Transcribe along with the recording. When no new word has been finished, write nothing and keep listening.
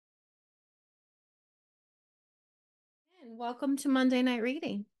And welcome to Monday Night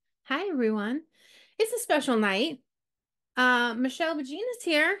Reading. Hi, everyone. It's a special night. Michelle Begina is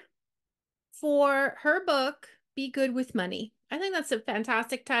here for her book, Be Good with Money. I think that's a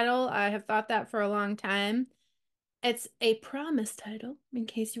fantastic title. I have thought that for a long time. It's a promise title, in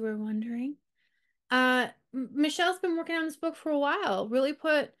case you were wondering. Michelle's been working on this book for a while, really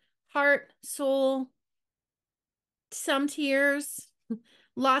put heart, soul, some tears,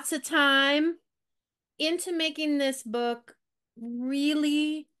 lots of time into making this book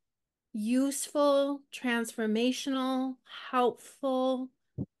really useful, transformational, helpful,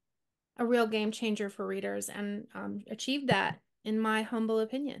 a real game changer for readers, and achieved that, in my humble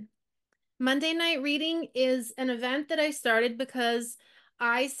opinion. Monday Night Reading is an event that I started because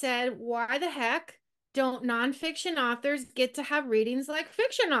I said, why the heck don't nonfiction authors get to have readings like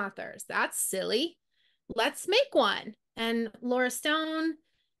fiction authors? That's silly. Let's make one. And Laura Stone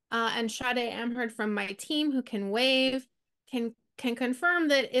and Sade Amherd from my team, who can wave, can confirm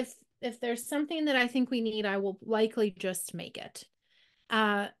that if there's something that I think we need, I will likely just make it.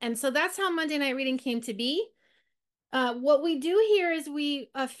 And so that's how Monday Night Reading came to be. What we do here is we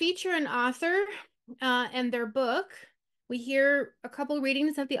feature an author and their book. We hear a couple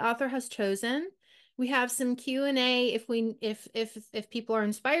readings that the author has chosen. We have some Q&A if people are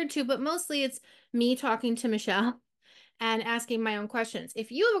inspired to, but mostly it's me talking to Michelle and asking my own questions.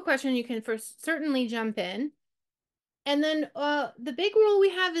 If you have a question, you can first certainly jump in. And then the big rule we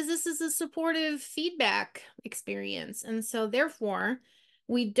have is this is a supportive feedback experience. And so therefore,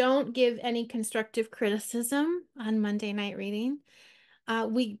 we don't give any constructive criticism on Monday Night Reading.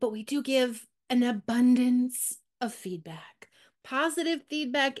 But we do give an abundance of feedback. Positive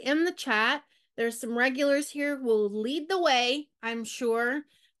feedback in the chat. There's some regulars here who will lead the way, I'm sure,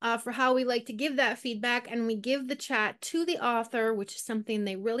 for how we like to give that feedback. And we give the chat to the author, which is something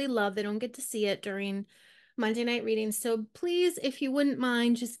they really love. They don't get to see it during Monday Night Readings. So please, if you wouldn't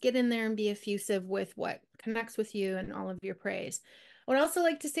mind, just get in there and be effusive with what connects with you and all of your praise. I would also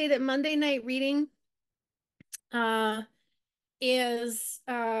like to say that Monday Night Reading is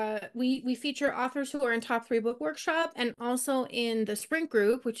we feature authors who are in top 3 book workshop and also in the sprint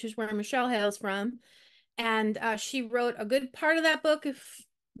group, which is where Michelle hails from. And she wrote a good part of that book, if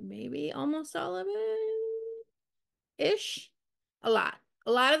maybe almost all of it ish. A lot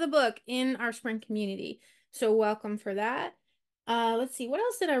of the book in our sprint community. So welcome for that. Let's see, what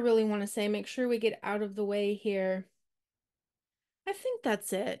else did I really want to say? Make sure we get out of the way here. I think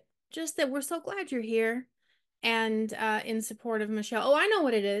that's it. Just that we're so glad you're here and in support of Michelle. Oh, I know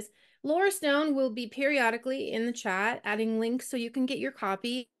what it is. Laura Stone will be periodically in the chat adding links so you can get your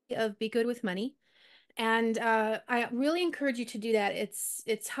copy of Be Good with Money. And I really encourage you to do that.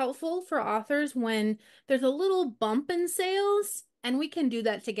 It's helpful for authors when there's a little bump in sales, and we can do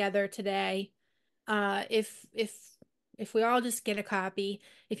that together today. If we all just get a copy.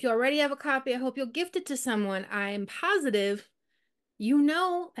 If you already have a copy, I hope you'll gift it to someone. I'm positive you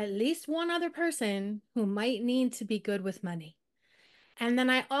know at least one other person who might need to be good with money. And then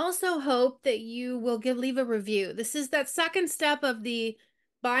I also hope that you will leave a review. This is that second step of the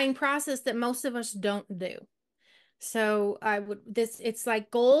buying process that most of us don't do. So it's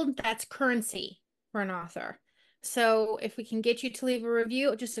like gold, that's currency for an author. So if we can get you to leave a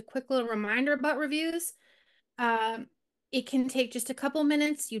review, just a quick little reminder about reviews. Um, it can take just a couple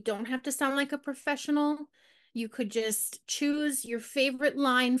minutes. You don't have to sound like a professional. You could just choose your favorite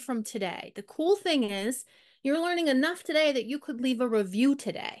line from today. The cool thing is, you're learning enough today that you could leave a review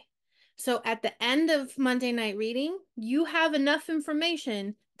today. So at the end of Monday Night Reading, you have enough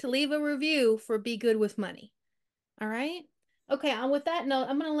information to leave a review for Be Good with Money. All right? Okay, with that note,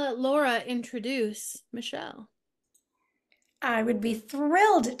 I'm going to let Laura introduce Michelle. I would be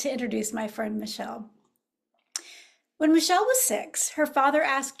thrilled to introduce my friend Michelle. When Michelle was 6, her father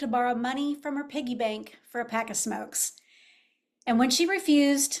asked to borrow money from her piggy bank for a pack of smokes. And when she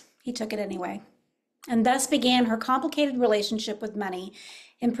refused, he took it anyway. And thus began her complicated relationship with money,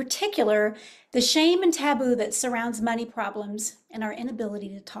 in particular, the shame and taboo that surrounds money problems and our inability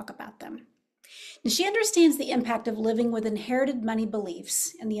to talk about them. And she understands the impact of living with inherited money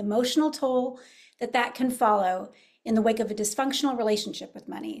beliefs and the emotional toll that can follow in the wake of a dysfunctional relationship with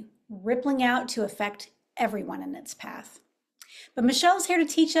money, rippling out to affect everyone in its path. But Michelle's here to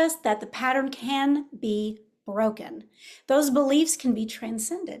teach us that the pattern can be broken. Those beliefs can be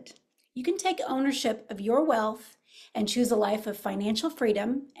transcended. You can take ownership of your wealth and choose a life of financial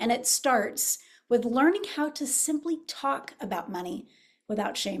freedom, and it starts with learning how to simply talk about money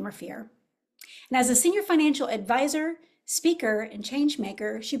without shame or fear. And as a senior financial advisor, speaker, and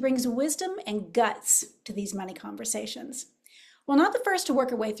changemaker, she brings wisdom and guts to these money conversations. While not the first to work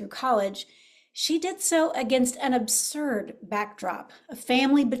her way through college, She did so against an absurd backdrop of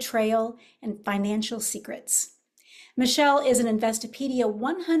family betrayal and financial secrets. Michelle is an Investopedia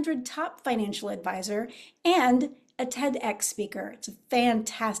 100 top financial advisor and a TEDx speaker. It's a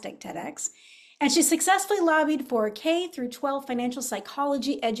fantastic TEDx. And she successfully lobbied for K through 12 financial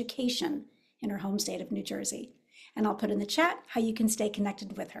psychology education in her home state of New Jersey. And I'll put in the chat how you can stay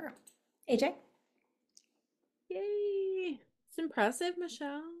connected with her. AJ? Yay. It's impressive,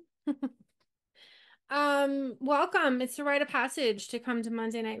 Michelle. Welcome. It's a rite of passage to come to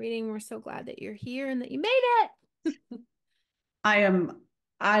Monday Night Reading. We're so glad that you're here and that you made it. I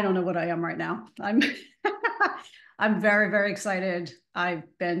don't know what I am right now. I'm very, very excited. I've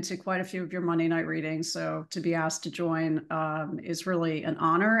been to quite a few of your Monday night readings. So to be asked to join is really an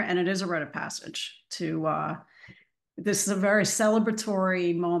honor, and it is a rite of passage this is a very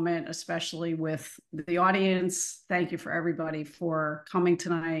celebratory moment, especially with the audience. Thank you for everybody for coming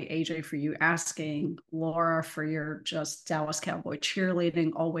tonight. AJ, for you asking, Laura, for your just Dallas Cowboy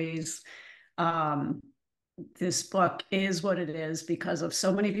cheerleading always. This book is what it is because of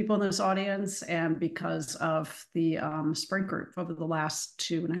so many people in this audience and because of the Sprint group over the last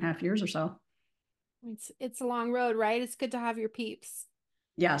 2.5 years or so. It's a long road, right? It's good to have your peeps.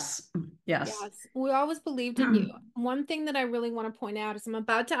 Yes. Yes. Yes, we always believed in you. One thing that I really want to point out is I'm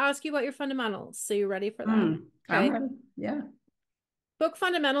about to ask you about your fundamentals. So you ready for that? I'm Okay. ready. Yeah. Book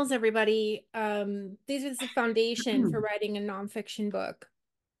fundamentals, everybody. These are the foundation for writing a nonfiction book.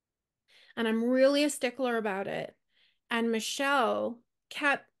 And I'm really a stickler about it. And Michelle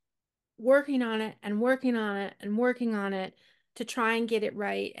kept working on it and working on it and working on it to try and get it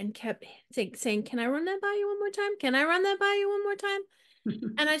right and kept saying, can I run that by you one more time? Can I run that by you one more time?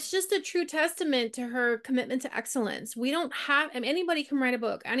 And it's just a true testament to her commitment to excellence. We don't have, anybody can write a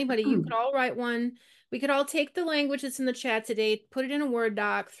book. Anybody, you could all write one. We could all take the language that's in the chat today, put it in a Word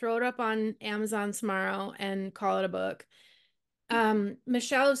doc, throw it up on Amazon tomorrow, and call it a book.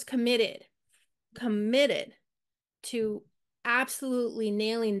 Michelle is committed to absolutely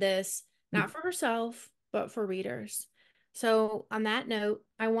nailing this, not for herself, but for readers. So on that note,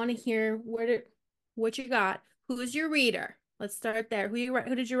 I want to hear what you got. Who's your reader? Let's start there.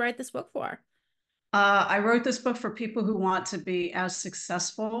 Who did you write this book for? I wrote this book for people who want to be as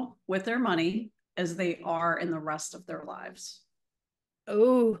successful with their money as they are in the rest of their lives.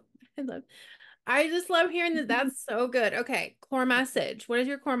 Oh, I just love hearing that. That's so good. Okay, core message. What is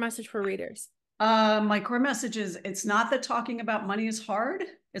your core message for readers? My core message is it's not that talking about money is hard.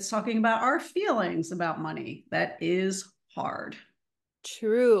 It's talking about our feelings about money. That is hard.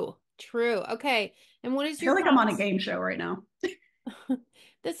 True. Okay. And what is I your feel like I'm on a promise? game show right now.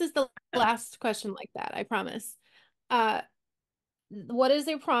 This is the last question like that, I promise. Uh, what is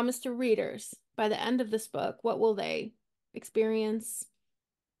their promise to readers by the end of this book? What will they experience,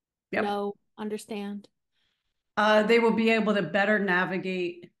 Yep. know, understand? They will be able to better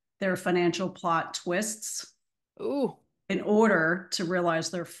navigate their financial plot twists Ooh, in order to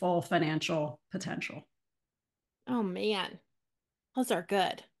realize their full financial potential. oh man, those are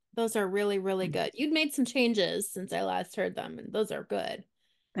good. Those are really, really good. You'd made some changes since I last heard them, and those are good.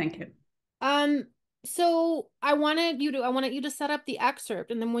 Thank you. Um, so I wanted you to set up the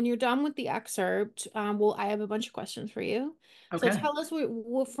excerpt, and then when you're done with the excerpt, I have a bunch of questions for you. So Okay. tell us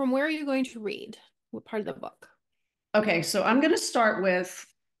from where are you going to read? What part of the book? Okay, so I'm going to start with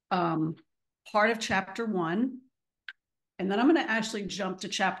part of chapter 1, and then I'm going to actually jump to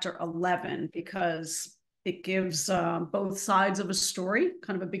chapter 11 because it gives both sides of a story,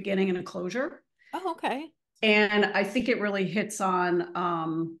 kind of a beginning and a closure. Oh, okay. And I think it really hits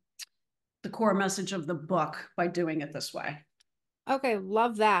on the core message of the book by doing it this way. Okay,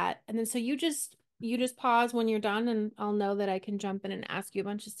 love that. And then so you just pause when you're done and I'll know that I can jump in and ask you a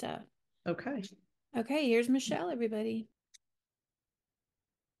bunch of stuff. Okay. Okay, here's Michelle, everybody.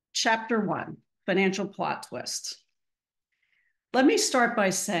 Chapter 1, Financial Plot Twist. Let me start by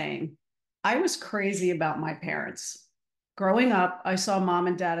saying I was crazy about my parents. Growing up, I saw mom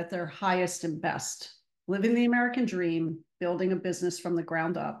and dad at their highest and best, living the American dream, building a business from the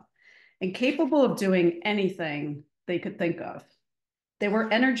ground up, and capable of doing anything they could think of. They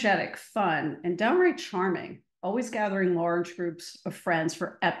were energetic, fun, and downright charming, always gathering large groups of friends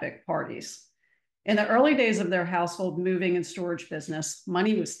for epic parties. In the early days of their household moving and storage business,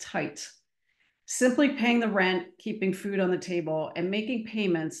 money was tight. Simply paying the rent, keeping food on the table, and making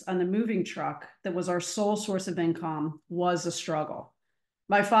payments on the moving truck that was our sole source of income was a struggle.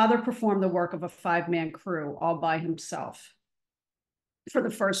 My father performed the work of a 5-man crew all by himself for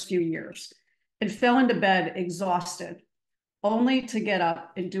the first few years and fell into bed exhausted, only to get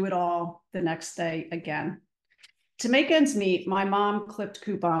up and do it all the next day again. To make ends meet, my mom clipped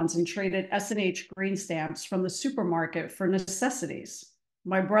coupons and traded S&H green stamps from the supermarket for necessities.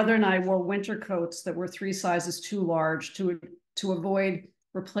 My brother and I wore winter coats that were 3 sizes too large to avoid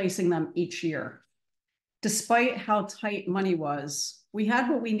replacing them each year. Despite how tight money was, we had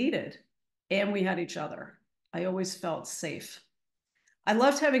what we needed, and we had each other. I always felt safe. I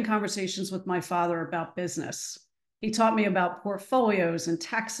loved having conversations with my father about business. He taught me about portfolios and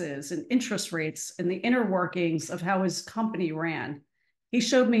taxes and interest rates and the inner workings of how his company ran. He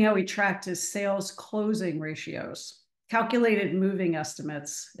showed me how he tracked his sales closing ratios, calculated moving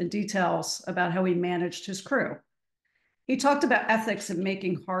estimates, and details about how he managed his crew. He talked about ethics and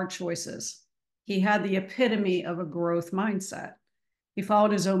making hard choices. He had the epitome of a growth mindset. He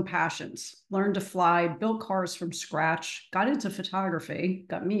followed his own passions, learned to fly, built cars from scratch, got into photography,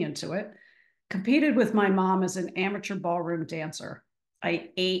 got me into it, competed with my mom as an amateur ballroom dancer. I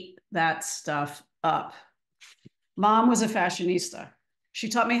ate that stuff up. Mom was a fashionista. She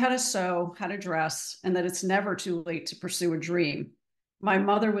taught me how to sew, how to dress, and that it's never too late to pursue a dream. My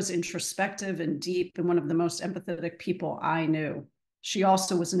mother was introspective and deep and one of the most empathetic people I knew. She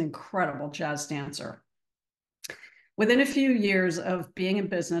also was an incredible jazz dancer. Within a few years of being in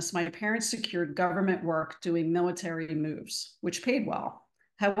business, my parents secured government work doing military moves, which paid well.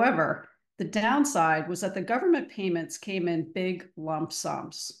 However, the downside was that the government payments came in big lump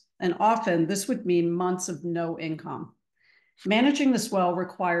sums, and often this would mean months of no income. Managing this well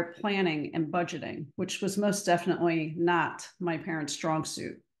required planning and budgeting, which was most definitely not my parents' strong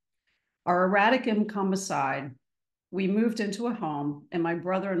suit. Our erratic income aside, we moved into a home, and my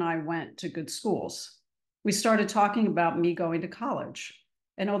brother and I went to good schools. We started talking about me going to college.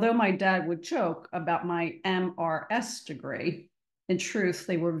 And although my dad would joke about my MRS degree, in truth,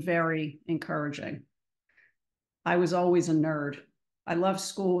 they were very encouraging. I was always a nerd. I loved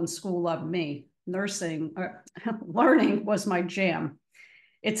school and school loved me. Learning was my jam.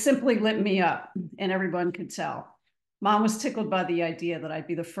 It simply lit me up, and everyone could tell. Mom was tickled by the idea that I'd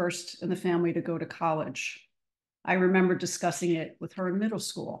be the first in the family to go to college. I remember discussing it with her in middle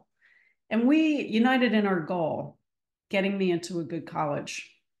school. And we united in our goal, getting me into a good college.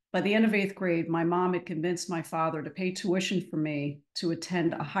 By the end of 8th grade, my mom had convinced my father to pay tuition for me to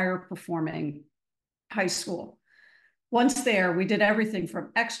attend a higher performing high school. Once there, we did everything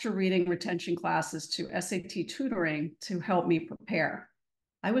from extra reading retention classes to SAT tutoring to help me prepare.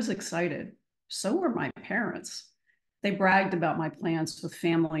 I was excited. So were my parents. They bragged about my plans with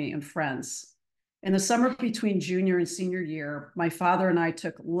family and friends. In the summer between junior and senior year, my father and I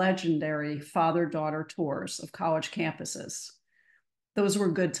took legendary father-daughter tours of college campuses. Those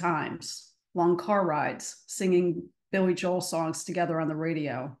were good times, long car rides, singing Billy Joel songs together on the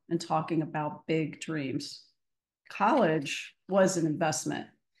radio and talking about big dreams. College was an investment.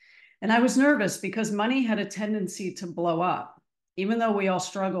 And I was nervous because money had a tendency to blow up. Even though we all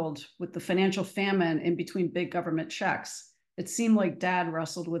struggled with the financial famine in between big government checks, it seemed like Dad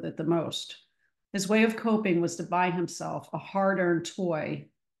wrestled with it the most. His way of coping was to buy himself a hard-earned toy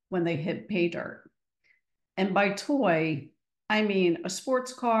when they hit pay dirt. And by toy, I mean a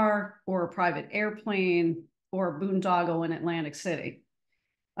sports car or a private airplane or a boondoggle in Atlantic City.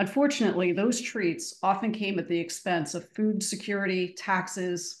 Unfortunately, those treats often came at the expense of food security,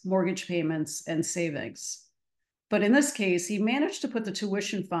 taxes, mortgage payments, and savings. But in this case, he managed to put the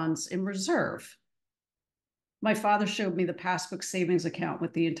tuition funds in reserve. My father showed me the passbook savings account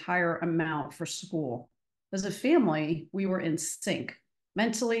with the entire amount for school. As a family, we were in sync,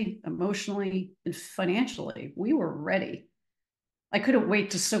 mentally, emotionally, and financially. We were ready. I couldn't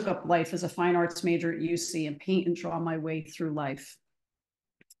wait to soak up life as a fine arts major at UC and paint and draw my way through life.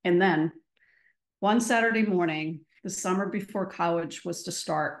 And then, one Saturday morning, the summer before college was to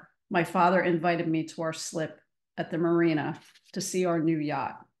start, my father invited me to our slip at the marina to see our new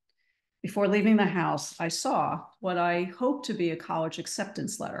yacht. Before leaving the house, I saw what I hoped to be a college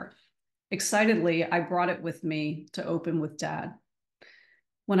acceptance letter. Excitedly, I brought it with me to open with Dad.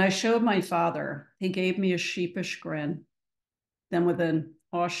 When I showed my father, he gave me a sheepish grin. Then with an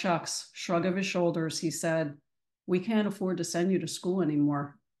 "aw shucks" shrug of his shoulders, he said, "We can't afford to send you to school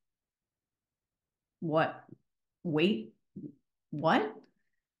anymore." What? Wait, what?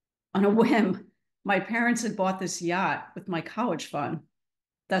 On a whim, my parents had bought this yacht with my college fund.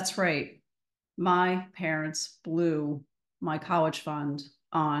 That's right. My parents blew my college fund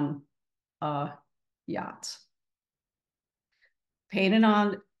on a yacht. Painted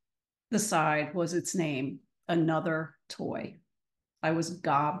on the side was its name, Another Toy. I was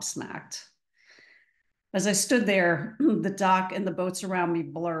gobsmacked. As I stood there, the dock and the boats around me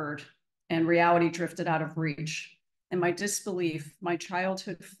blurred and reality drifted out of reach. In my disbelief, my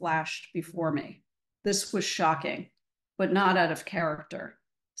childhood flashed before me. This was shocking, but not out of character.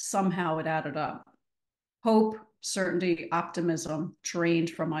 Somehow it added up. Hope, certainty, optimism drained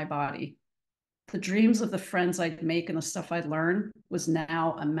from my body. The dreams of the friends I'd make and the stuff I'd learn was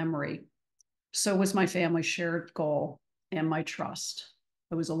now a memory. So was my family's shared goal and my trust.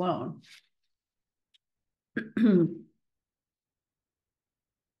 I was alone.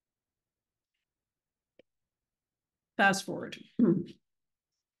 Fast forward.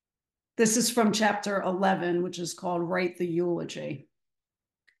 This is from chapter 11, which is called Write the Eulogy.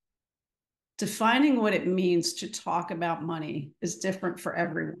 Defining what it means to talk about money is different for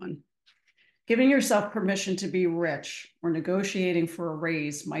everyone. Giving yourself permission to be rich or negotiating for a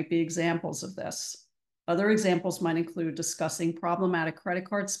raise might be examples of this. Other examples might include discussing problematic credit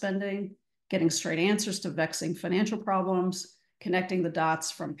card spending, getting straight answers to vexing financial problems, connecting the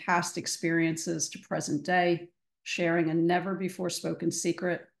dots from past experiences to present day, sharing a never before spoken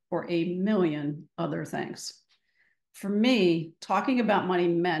secret, or a million other things. For me, talking about money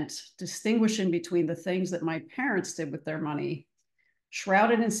meant distinguishing between the things that my parents did with their money,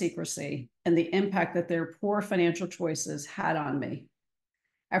 shrouded in secrecy, and the impact that their poor financial choices had on me.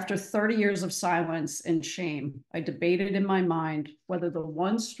 After 30 years of silence and shame, I debated in my mind whether the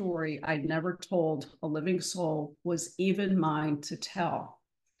one story I'd never told a living soul was even mine to tell.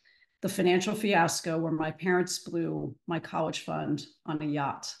 The financial fiasco where my parents blew my college fund on a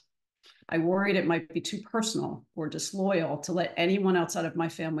yacht. I worried it might be too personal or disloyal to let anyone outside of my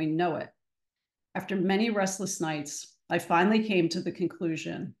family know it. After many restless nights, I finally came to the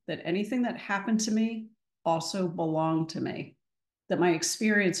conclusion that anything that happened to me also belonged to me, that my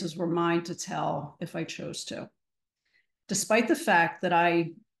experiences were mine to tell if I chose to. Despite the fact that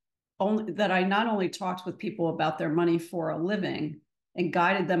I not only talked with people about their money for a living and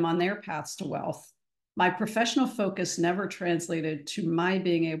guided them on their paths to wealth, my professional focus never translated to my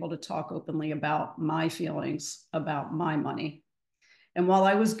being able to talk openly about my feelings about my money. And while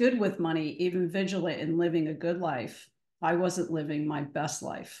I was good with money, even vigilant in living a good life, I wasn't living my best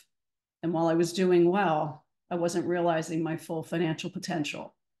life. And while I was doing well, I wasn't realizing my full financial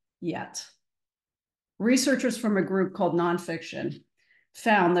potential yet. Researchers from a group called Nonfiction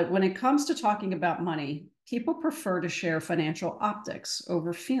found that when it comes to talking about money, people prefer to share financial optics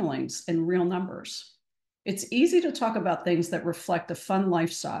over feelings and real numbers. It's easy to talk about things that reflect a fun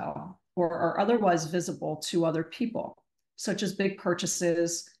lifestyle or are otherwise visible to other people, such as big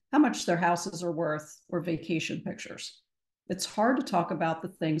purchases, how much their houses are worth, or vacation pictures. It's hard to talk about the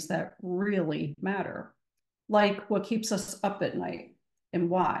things that really matter, like what keeps us up at night and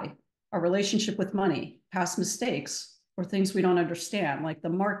why, our relationship with money, past mistakes, or things we don't understand, like the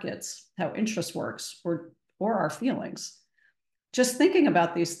markets, how interest works, or our feelings. Just thinking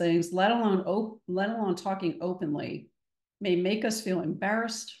about these things, let alone talking openly, may make us feel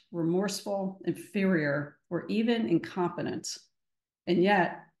embarrassed, remorseful, inferior, or even incompetent. And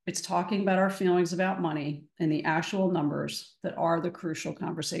yet, it's talking about our feelings about money and the actual numbers that are the crucial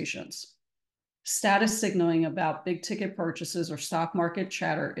conversations. Status signaling about big ticket purchases or stock market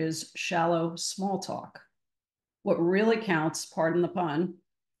chatter is shallow small talk. What really counts, pardon the pun,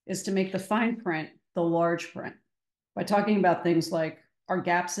 is to make the fine print the large print by talking about things like our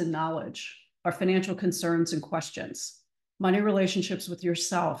gaps in knowledge, our financial concerns and questions, money relationships with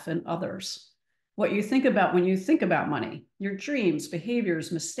yourself and others, what you think about when you think about money, your dreams,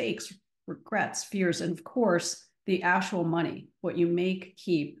 behaviors, mistakes, regrets, fears, and of course, the actual money, what you make,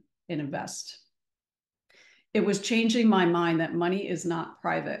 keep, and invest. It was changing my mind that money is not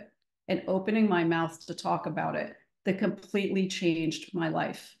private and opening my mouth to talk about it that completely changed my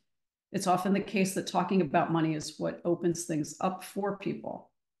life. It's often the case that talking about money is what opens things up for people.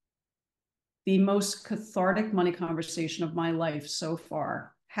 The most cathartic money conversation of my life so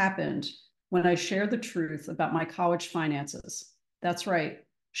far happened when I shared the truth about my college finances. That's right,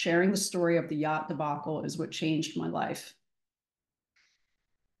 sharing the story of the yacht debacle is what changed my life.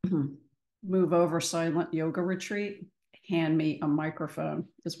 Move over silent yoga retreat, hand me a microphone,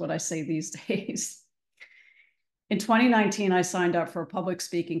 is what I say these days. In 2019, I signed up for a public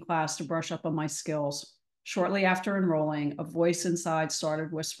speaking class to brush up on my skills. Shortly after enrolling, a voice inside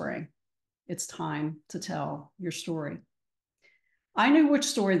started whispering, "It's time to tell your story." I knew which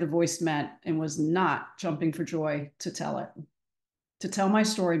story the voice meant and was not jumping for joy to tell it. To tell my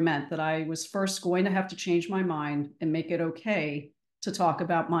story meant that I was first going to have to change my mind and make it okay to talk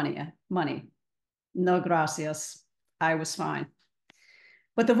about money. No gracias. I was fine.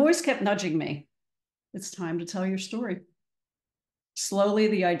 But the voice kept nudging me. It's time to tell your story. Slowly,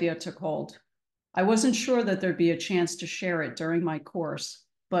 the idea took hold. I wasn't sure that there'd be a chance to share it during my course,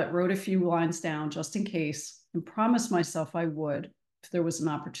 but wrote a few lines down just in case and promised myself I would if there was an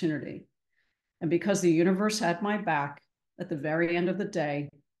opportunity. And because the universe had my back, at the very end of the day,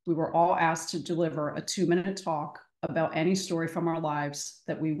 we were all asked to deliver a 2-minute talk about any story from our lives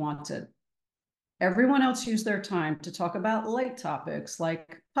that we wanted. Everyone else used their time to talk about light topics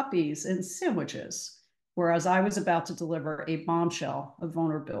like puppies and sandwiches, whereas I was about to deliver a bombshell of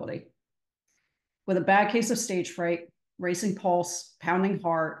vulnerability. With a bad case of stage fright, racing pulse, pounding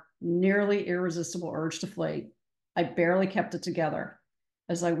heart, nearly irresistible urge to flee, I barely kept it together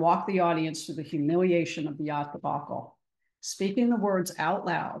as I walked the audience through the humiliation of the yacht debacle. Speaking the words out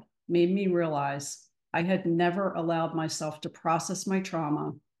loud made me realize I had never allowed myself to process my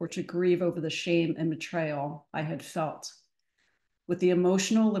trauma or to grieve over the shame and betrayal I had felt. With the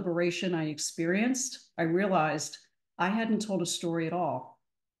emotional liberation I experienced, I realized I hadn't told a story at all.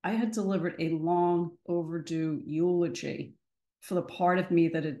 I had delivered a long overdue eulogy for the part of me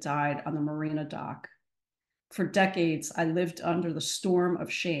that had died on the marina dock. For decades, I lived under the storm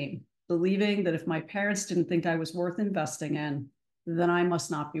of shame, believing that if my parents didn't think I was worth investing in, then I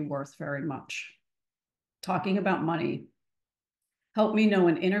must not be worth very much. Talking about money helped me know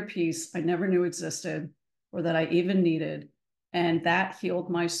an inner peace I never knew existed or that I even needed, and that healed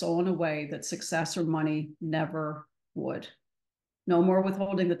my soul in a way that success or money never would. No more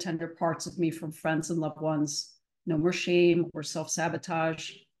withholding the tender parts of me from friends and loved ones. No more shame or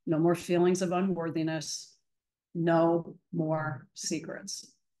self-sabotage. No more feelings of unworthiness. No more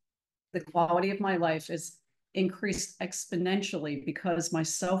secrets. The quality of my life is increased exponentially because my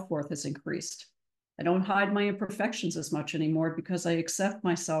self-worth has increased. I don't hide my imperfections as much anymore because I accept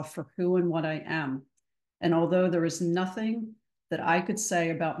myself for who and what I am. And although there is nothing that I could say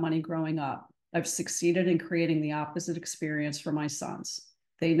about money growing up, I've succeeded in creating the opposite experience for my sons.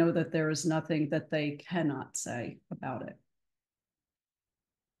 They know that there is nothing that they cannot say about it.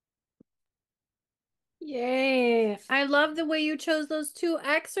 Yay. I love the way you chose those two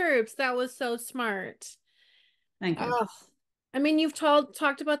excerpts. That was so smart. Thank you. Oh, I mean, you've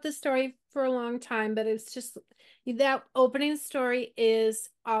talked about this story for a long time, but it's just that opening story is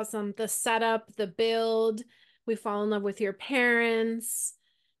awesome. The setup, the build, we fall in love with your parents.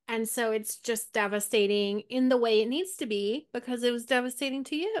 And so it's just devastating in the way it needs to be because it was devastating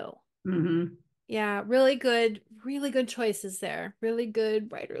to you. Mm-hmm. Yeah, really good choices there. Really good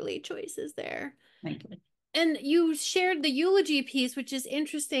writerly choices there. Thank you. And you shared the eulogy piece, which is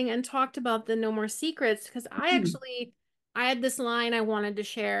interesting, and talked about the no more secrets because I had this line I wanted to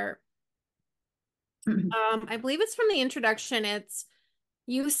share. I believe it's from the introduction. It's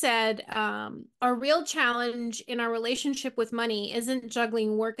you said, our real challenge in our relationship with money isn't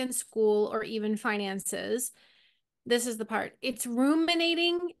juggling work and school or even finances. This is the part. It's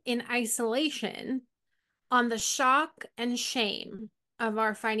ruminating in isolation on the shock and shame of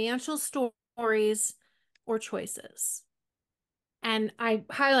our financial stories or choices. And I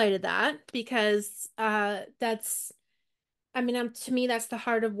highlighted that because I mean, to me, that's the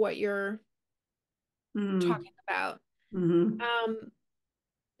heart of what you're talking about. Mm-hmm.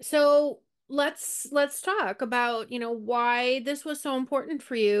 So let's talk about, why this was so important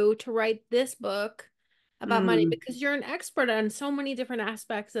for you to write this book about money Mm. because you're an expert on so many different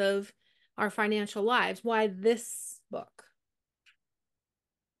aspects of our financial lives. Why this book?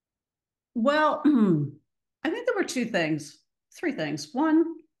 Well, I think there were three things. One,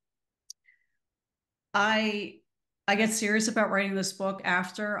 I I get serious about writing this book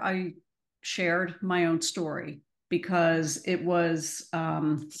after I shared my own story because it was,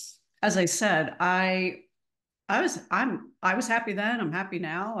 as I said, I was happy then. I'm happy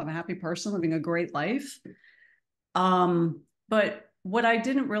now. I'm a happy person living a great life. But what I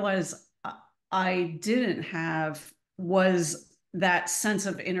didn't realize I didn't have was that sense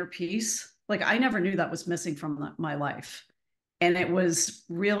of inner peace. Like I never knew that was missing from my life. And it was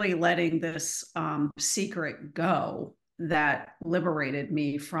really letting this secret go that liberated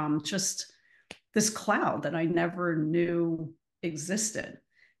me from just this cloud that I never knew existed.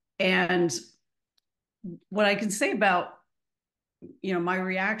 And what I can say about, my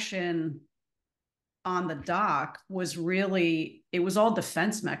reaction on the dock was really, it was all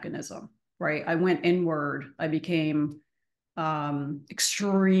defense mechanism, right? I went inward. I became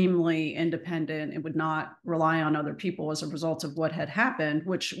extremely independent and would not rely on other people as a result of what had happened,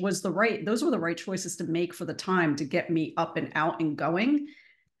 which was those were the right choices to make for the time to get me up and out and going.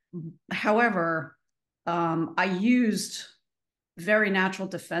 However, I used very natural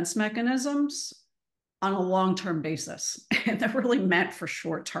defense mechanisms on a long-term basis, and they're really meant for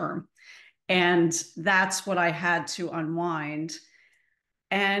short-term. And that's what I had to unwind.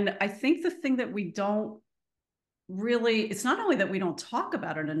 And I think the thing that we don't really, it's not only that we don't talk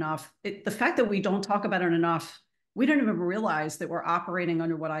about it enough, the fact that we don't talk about it enough we don't even realize that we're operating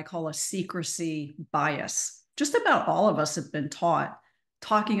under what I call a secrecy bias. Just about all of us have been taught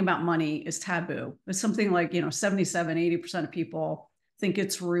talking about money is taboo. It's something like, 77, 80% of people think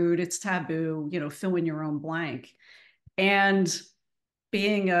it's rude, it's taboo, fill in your own blank. And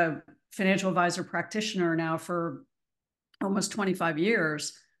being a financial advisor practitioner now for almost 25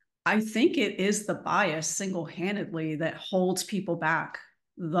 years, I think it is the bias single-handedly that holds people back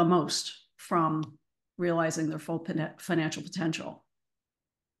the most from realizing their full financial potential.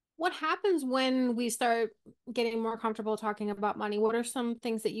 What happens when we start getting more comfortable talking about money? What are some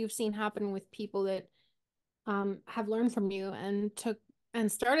things that you've seen happen with people that have learned from you and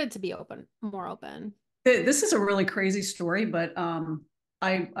started to be more open? This is a really crazy story, but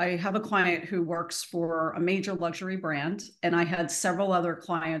I have a client who works for a major luxury brand, and I had several other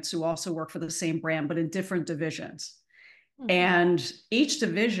clients who also work for the same brand, but in different divisions. And each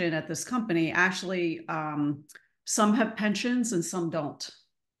division at this company actually, some have pensions and some don't.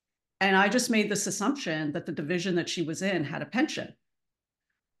 And I just made this assumption that the division that she was in had a pension.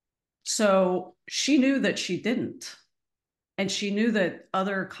 So she knew that she didn't. And she knew that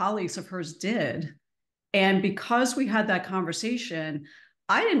other colleagues of hers did. And because we had that conversation,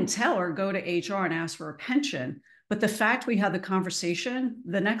 I didn't tell her go to HR and ask for a pension. But the fact we had the conversation,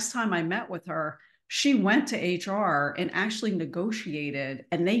 the next time I met with her, she went to HR and actually negotiated,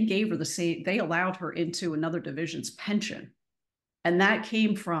 and they gave her they allowed her into another division's pension. And that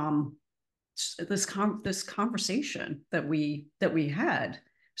came from this conversation that we had.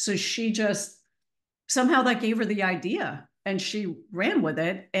 So she just somehow that gave her the idea, and she ran with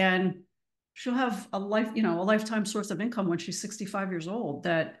it, and she'll have a lifetime source of income when she's 65 years old.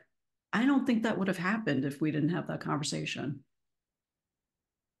 That I don't think that would have happened if we didn't have that conversation.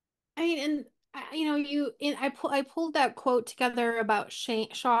 I mean, and I pulled that quote together about shame,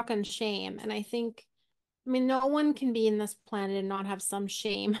 shock and shame, and I mean, no one can be in this planet and not have some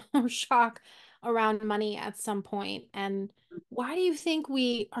shame or shock around money at some point. And why do you think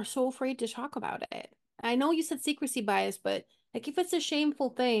we are so afraid to talk about it? I know you said secrecy bias, but like if it's a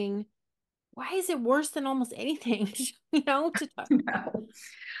shameful thing, why is it worse than almost anything? To talk. No.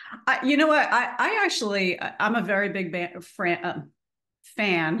 You know what? I'm a very big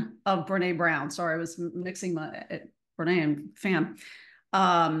fan of Brene Brown. Sorry, I was mixing my Brene and fan.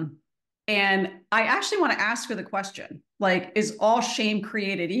 And I actually want to ask her the question, like, is all shame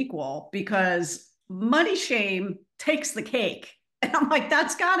created equal? Because money shame takes the cake. And I'm like,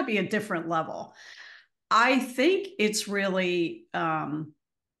 that's got to be a different level. I think it's really, I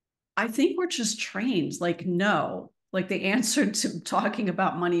think we're just trained, like, no, like the answer to talking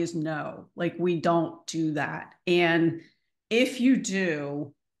about money is no, like we don't do that. And if you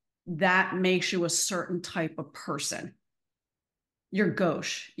do, that makes you a certain type of person. You're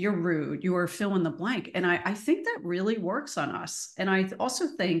gauche, you're rude, you are fill in the blank. And I think that really works on us. And I also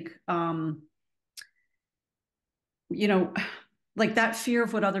think, you know, like that fear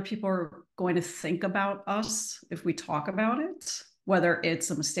of what other people are going to think about us if we talk about it, whether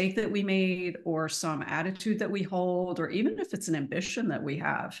it's a mistake that we made or some attitude that we hold, or even if it's an ambition that we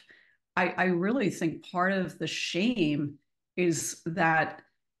have. I really think part of the shame is that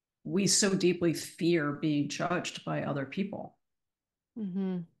we so deeply fear being judged by other people.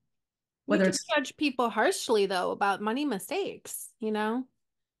 Mm-hmm. We Whether can it's, judge people harshly though about money mistakes. yeah,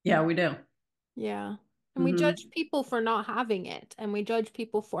 we do. Yeah. And we Mm-hmm. judge people for not having it, and we judge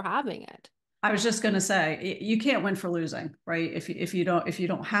people for having it. I was just going to say you can't win for losing, right? If you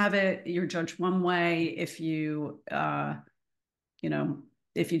don't have it, you're judged one way. If you know,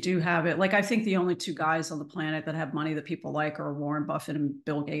 if you do have it, like I think the only two guys on the planet that have money that people like are Warren Buffett and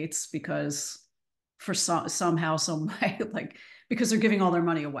Bill Gates, because for somehow, some way, like because they're giving all their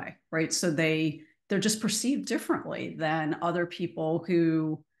money away, right? So they're just perceived differently than other people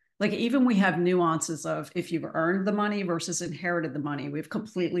who, like, even we have nuances of if you've earned the money versus inherited the money. We've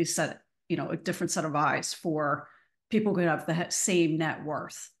completely set, a different set of eyes for people who have the same net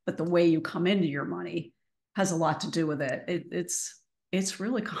worth, but the way you come into your money has a lot to do with it. It's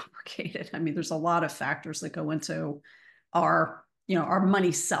really complicated. I mean, there's a lot of factors that go into our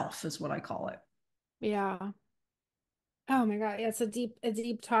money self is what I call it. Yeah. Oh my God. Yeah, it's a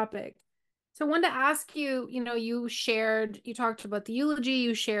deep topic. So I wanted to ask you, you talked about the eulogy,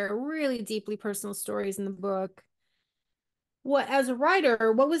 you share really deeply personal stories in the book. As a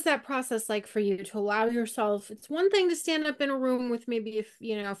writer, what was that process like for you to allow yourself? It's one thing to stand up in a room with maybe, if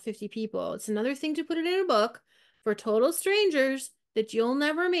 50 people. It's another thing to put it in a book for total strangers that you'll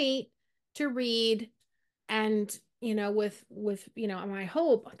never meet to read, and I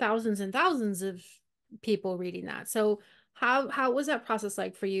hope thousands and thousands of people reading that. So how was that process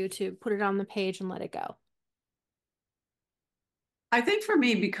like for you to put it on the page and let it go? I think for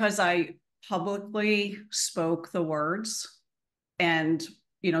me, because I publicly spoke the words and,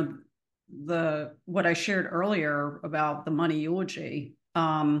 you know, what I shared earlier about the money eulogy,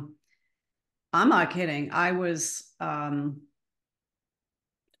 I'm not kidding. I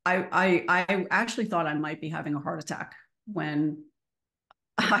actually thought I might be having a heart attack when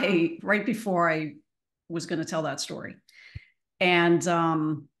right before I was going to tell that story. And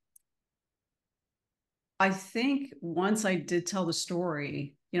I think once I did tell the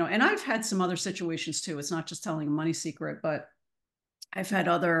story, and I've had some other situations too. It's not just telling a money secret, but I've had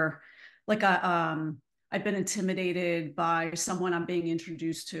other, like, I've been intimidated by someone I'm being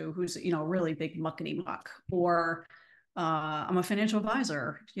introduced to who's, a really big muckety muck, or I'm a financial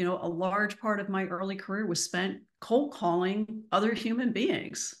advisor. A large part of my early career was spent cold calling other human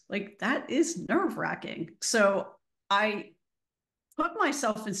beings. Like, that is nerve wracking. So I put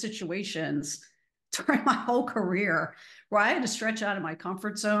myself in situations during my whole career where I had to stretch out of my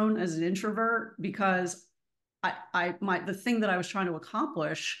comfort zone as an introvert because the thing that I was trying to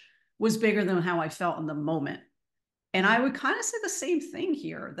accomplish was bigger than how I felt in the moment. And I would kind of say the same thing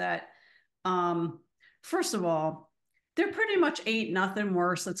here, that first of all, there pretty much ain't nothing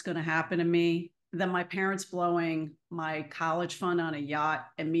worse that's going to happen to me than my parents blowing my college fund on a yacht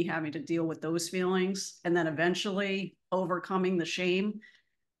and me having to deal with those feelings and then eventually overcoming the shame.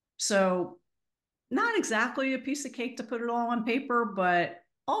 So, not exactly a piece of cake to put it all on paper, but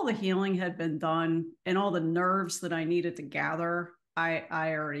all the healing had been done and all the nerves that I needed to gather, I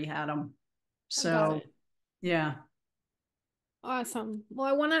already had them. I got So, it. yeah. Awesome.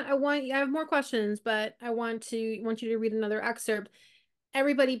 Well, I have more questions, but I want you to read another excerpt.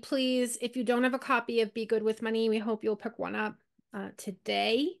 Everybody, please, if you don't have a copy of Be Good with Money, we hope you'll pick one up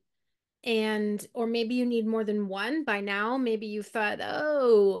today. Or maybe you need more than one by now. Maybe you thought,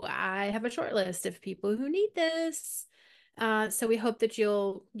 oh, I have a short list of people who need this. So we hope that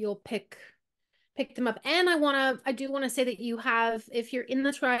you'll pick them up. And I do want to say that you have, if you're in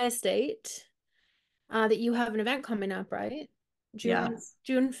the tri-state, that you have an event coming up, right? Yes.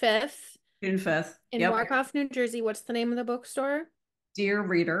 June 5th June 5th. in Yep. Markoff, New Jersey. What's the name of the bookstore? Dear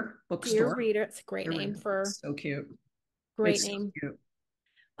Reader Dear Bookstore. Reader. It's a great Dear name Reader. for So cute. great It's so name. cute.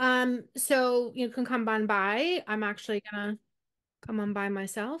 So you can come on by. I'm actually gonna come on by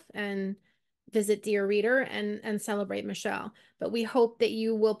myself and visit Dear Reader and celebrate Michelle. But we hope that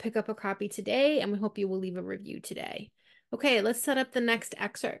you will pick up a copy today, and we hope you will leave a review today. Okay, let's set up the next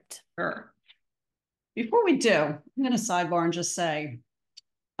excerpt. Sure. Before we do, I'm going to sidebar and just say,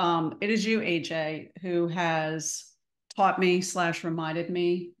 it is you, AJ, who has taught me / reminded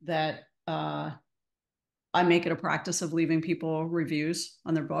me that I make it a practice of leaving people reviews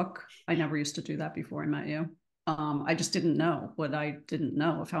on their book. I never used to do that before I met you. I just didn't know what I didn't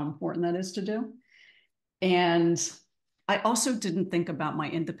know of how important that is to do. And I also didn't think about my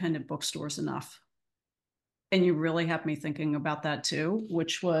independent bookstores enough. And you really have me thinking about that too,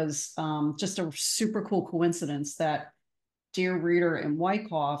 which was just a super cool coincidence that Dear Reader in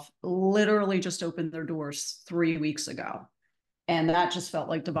Wyckoff literally just opened their doors 3 weeks ago. And that just felt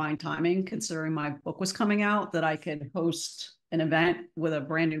like divine timing, considering my book was coming out, that I could host an event with a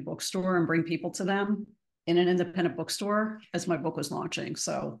brand new bookstore and bring people to them in an independent bookstore as my book was launching.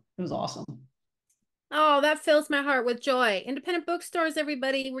 So it was awesome. Oh, that fills my heart with joy. Independent bookstores,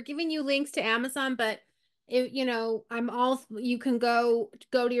 everybody. We're giving you links to Amazon, but you can go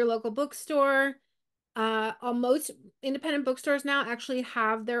to your local bookstore. Most independent bookstores now actually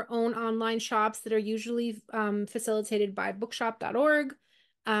have their own online shops that are usually facilitated by bookshop.org.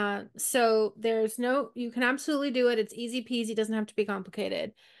 So you can absolutely do it. It's easy peasy, doesn't have to be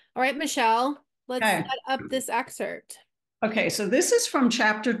complicated. All right, Michelle, let's Okay. set up this excerpt. Okay, so this is from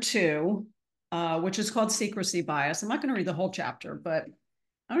chapter 2, which is called Secrecy Bias. I'm not going to read the whole chapter, but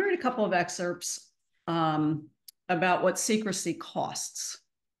I'm going to read a couple of excerpts about what secrecy costs.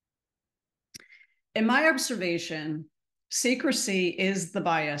 In my observation, secrecy is the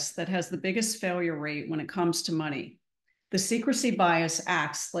bias that has the biggest failure rate when it comes to money. The secrecy bias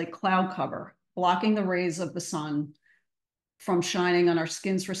acts like cloud cover, blocking the rays of the sun from shining on our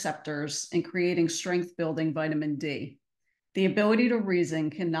skin's receptors and creating strength-building vitamin D. The ability to reason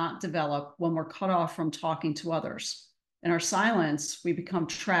cannot develop when we're cut off from talking to others. In our silence, we become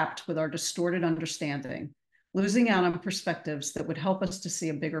trapped with our distorted understanding, losing out on perspectives that would help us to see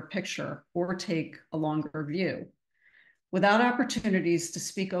a bigger picture or take a longer view. Without opportunities to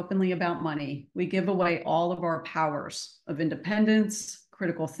speak openly about money, we give away all of our powers of independence,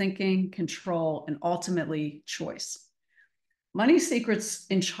 critical thinking, control, and ultimately choice. Money secrets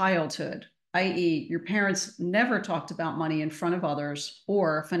in childhood, i.e., your parents never talked about money in front of others,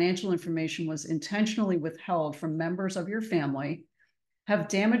 or financial information was intentionally withheld from members of your family, have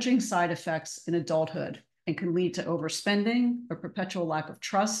damaging side effects in adulthood and can lead to overspending, a perpetual lack of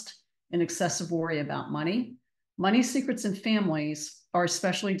trust, and excessive worry about money. Money secrets in families are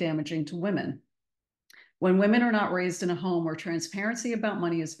especially damaging to women. When women are not raised in a home where transparency about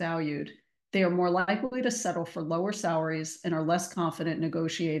money is valued, they are more likely to settle for lower salaries and are less confident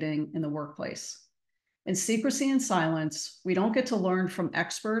negotiating in the workplace. In secrecy and silence, we don't get to learn from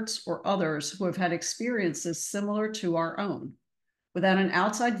experts or others who have had experiences similar to our own. Without an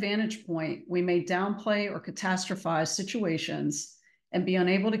outside vantage point, we may downplay or catastrophize situations and be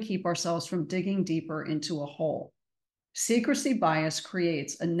unable to keep ourselves from digging deeper into a hole. Secrecy bias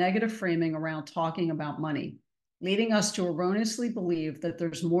creates a negative framing around talking about money, leading us to erroneously believe that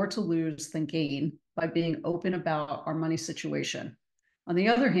there's more to lose than gain by being open about our money situation. On the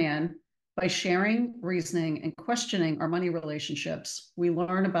other hand, by sharing, reasoning, and questioning our money relationships, we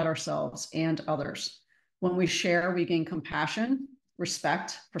learn about ourselves and others. When we share, we gain compassion,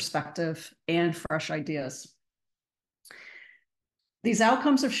 respect, perspective, and fresh ideas. These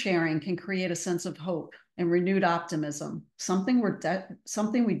outcomes of sharing can create a sense of hope and renewed optimism, something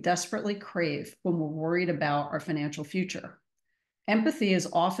we desperately crave when we're worried about our financial future. Empathy is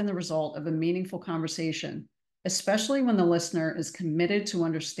often the result of a meaningful conversation, especially when the listener is committed to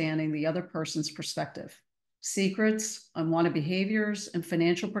understanding the other person's perspective. Secrets, unwanted behaviors, and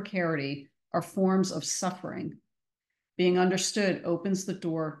financial precarity are forms of suffering. Being understood opens the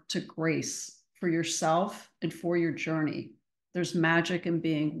door to grace for yourself and for your journey. There's magic in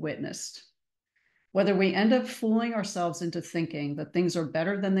being witnessed. Whether we end up fooling ourselves into thinking that things are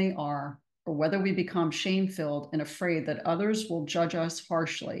better than they are, or whether we become shame-filled and afraid that others will judge us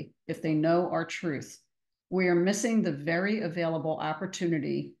harshly if they know our truth, we are missing the very available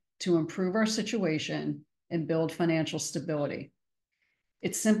opportunity to improve our situation and build financial stability.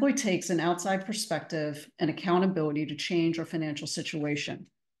 It simply takes an outside perspective and accountability to change our financial situation.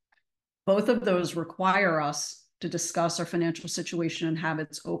 Both of those require us to discuss our financial situation and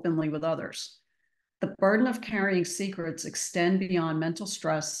habits openly with others. The burden of carrying secrets extend beyond mental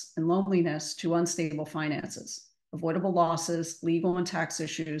stress and loneliness to unstable finances, avoidable losses, legal and tax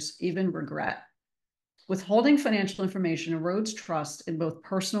issues, even regret. Withholding financial information erodes trust in both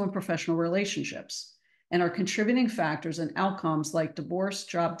personal and professional relationships and are contributing factors in outcomes like divorce,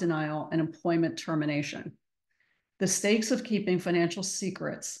 job denial, and employment termination. The stakes of keeping financial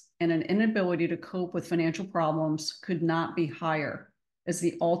secrets and an inability to cope with financial problems could not be higher, as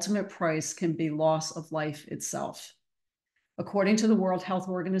the ultimate price can be loss of life itself. According to the World Health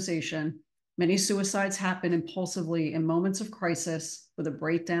Organization, many suicides happen impulsively in moments of crisis with a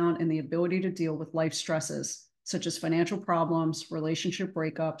breakdown in the ability to deal with life stresses, such as financial problems, relationship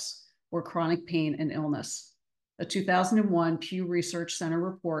breakups, or chronic pain and illness. A 2001 Pew Research Center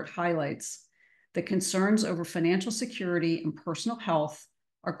report highlights that concerns over financial security and personal health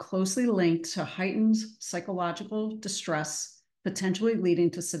are closely linked to heightened psychological distress, potentially leading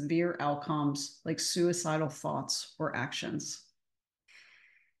to severe outcomes like suicidal thoughts or actions.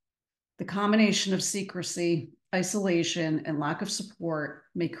 The combination of secrecy, isolation, and lack of support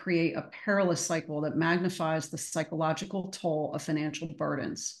may create a perilous cycle that magnifies the psychological toll of financial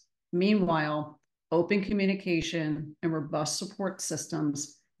burdens. Meanwhile, open communication and robust support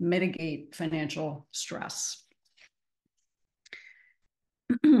systems mitigate financial stress.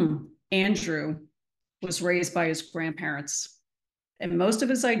 Andrew was raised by his grandparents, and most of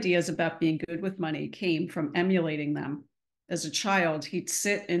his ideas about being good with money came from emulating them. As a child, he'd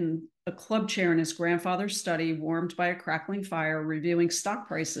sit in a club chair in his grandfather's study, warmed by a crackling fire, reviewing stock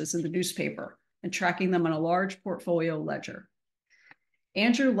prices in the newspaper and tracking them on a large portfolio ledger.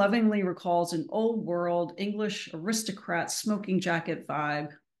 Andrew lovingly recalls an old world English aristocrat smoking jacket vibe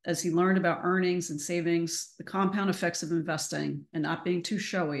as he learned about earnings and savings, the compound effects of investing, and not being too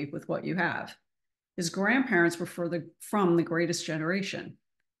showy with what you have. His grandparents were from the greatest generation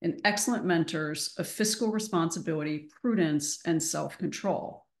and excellent mentors of fiscal responsibility, prudence, and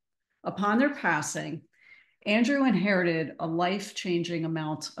self-control. Upon their passing, Andrew inherited a life-changing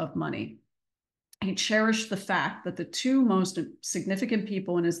amount of money. He cherished the fact that the two most significant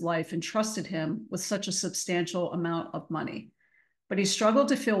people in his life entrusted him with such a substantial amount of money, but he struggled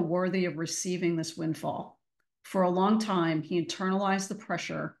to feel worthy of receiving this windfall. For a long time, he internalized the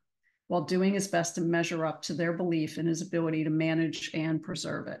pressure while doing his best to measure up to their belief in his ability to manage and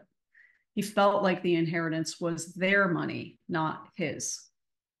preserve it. He felt like the inheritance was their money, not his.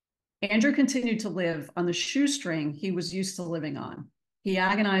 Andrew continued to live on the shoestring he was used to living on. He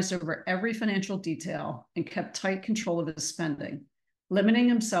agonized over every financial detail and kept tight control of his spending, limiting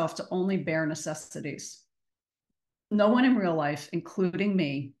himself to only bare necessities. No one in real life, including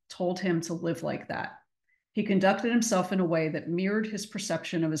me, told him to live like that. He conducted himself in a way that mirrored his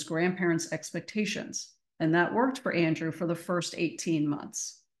perception of his grandparents' expectations, and that worked for Andrew for the first 18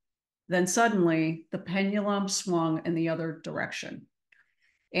 months. Then suddenly, the pendulum swung in the other direction.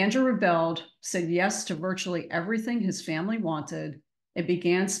 Andrew rebelled, said yes to virtually everything his family wanted, and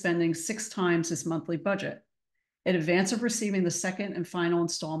began spending 6 times his monthly budget. In advance of receiving the second and final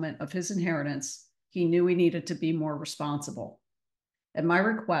installment of his inheritance, he knew he needed to be more responsible. At my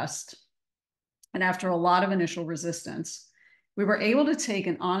request, and after a lot of initial resistance, we were able to take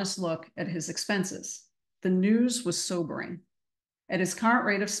an honest look at his expenses. The news was sobering. At his current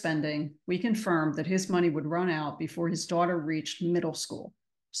rate of spending, we confirmed that his money would run out before his daughter reached middle school,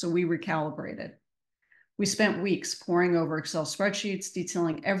 so we recalibrated. We spent weeks poring over Excel spreadsheets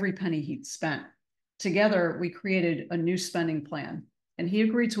detailing every penny he'd spent. Together, we created a new spending plan, and he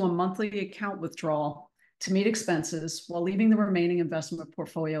agreed to a monthly account withdrawal to meet expenses while leaving the remaining investment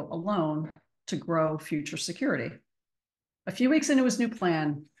portfolio alone to grow future security. A few weeks into his new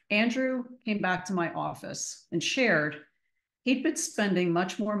plan, Andrew came back to my office and shared he'd been spending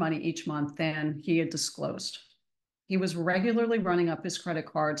much more money each month than he had disclosed. He was regularly running up his credit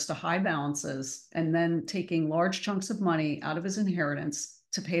cards to high balances and then taking large chunks of money out of his inheritance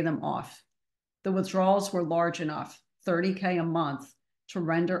to pay them off. The withdrawals were large enough, $30K a month, to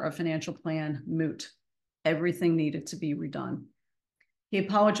render a financial plan moot. Everything needed to be redone. He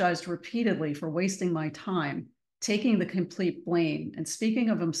apologized repeatedly for wasting my time, taking the complete blame, and speaking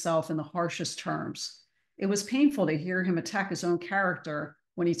of himself in the harshest terms. It was painful to hear him attack his own character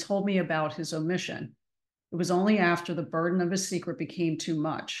when he told me about his omission. It was only after the burden of his secret became too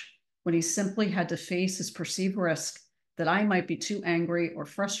much, when he simply had to face his perceived risk that I might be too angry or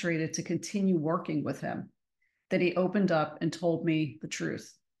frustrated to continue working with him, that he opened up and told me the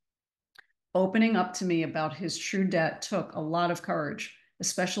truth. Opening up to me about his true debt took a lot of courage,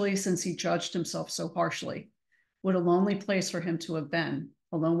 especially since he judged himself so harshly. What a lonely place for him to have been,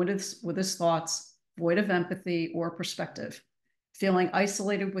 alone with his thoughts, void of empathy or perspective. Feeling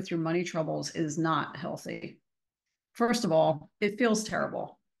isolated with your money troubles is not healthy. First of all, it feels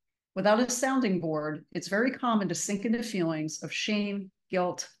terrible. Without a sounding board, it's very common to sink into feelings of shame,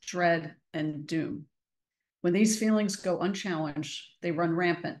 guilt, dread, and doom. When these feelings go unchallenged, they run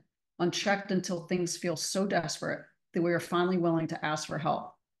rampant, unchecked until things feel so desperate that we are finally willing to ask for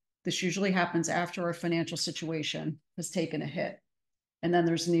help. This usually happens after our financial situation has taken a hit, and then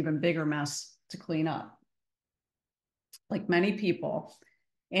there's an even bigger mess to clean up. Like many people,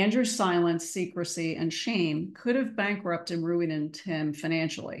 Andrew's silence, secrecy, and shame could have bankrupted and ruined him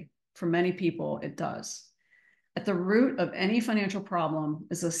financially. For many people, it does. At the root of any financial problem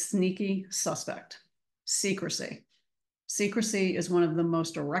is a sneaky suspect: secrecy. Secrecy is one of the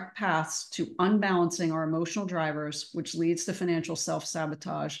most direct paths to unbalancing our emotional drivers, which leads to financial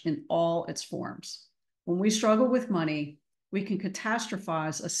self-sabotage in all its forms. When we struggle with money, we can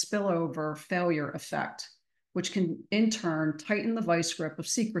catastrophize a spillover failure effect, which can in turn tighten the vice grip of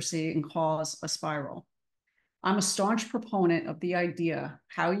secrecy and cause a spiral. I'm a staunch proponent of the idea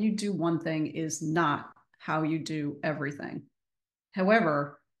how you do one thing is not how you do everything.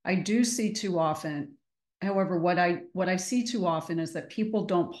 However, I do see too often However, what I see too often is that people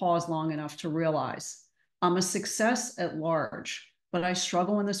don't pause long enough to realize I'm a success at large, but I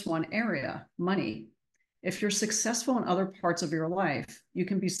struggle in this one area, money. If you're successful in other parts of your life, you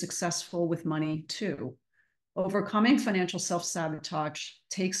can be successful with money too. Overcoming financial self-sabotage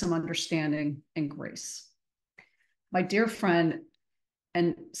takes some understanding and grace. My dear friend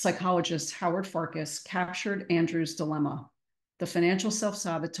and psychologist Howard Farkas captured Andrew's dilemma. The financial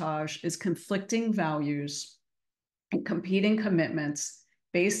self-sabotage is conflicting values and competing commitments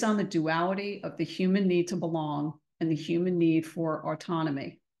based on the duality of the human need to belong and the human need for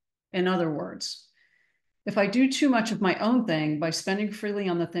autonomy. In other words, if I do too much of my own thing by spending freely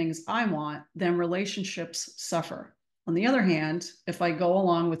on the things I want, then relationships suffer. On the other hand, if I go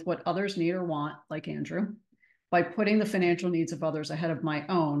along with what others need or want, like Andrew, by putting the financial needs of others ahead of my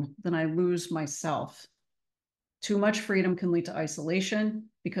own, then I lose myself. Too much freedom can lead to isolation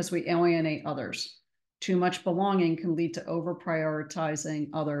because we alienate others. Too much belonging can lead to over-prioritizing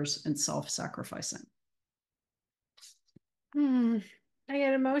others and self-sacrificing. I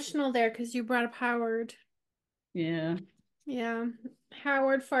get emotional there because you brought up Howard. Yeah. Yeah.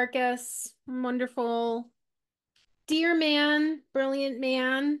 Howard Farkas, wonderful, dear man, brilliant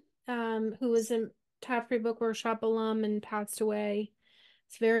man, who was a top 3 book workshop alum and passed away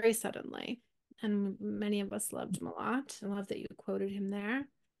very suddenly. And many of us loved him a lot. I love that you quoted him there.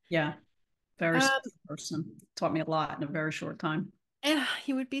 Yeah. Very special person. Taught me a lot in a very short time. Yeah,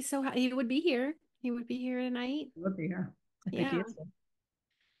 he would be so he would be here. He would be here tonight. He would be here. I think he Yeah. is.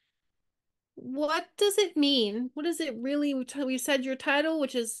 What does it mean? What does it really, we said your title,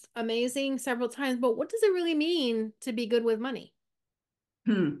 which is amazing several times, but what does it really mean to be good with money?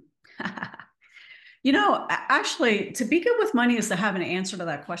 Hmm. Actually, to be good with money is to have an answer to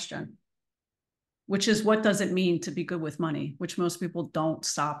that question, which is what does it mean to be good with money, which most people don't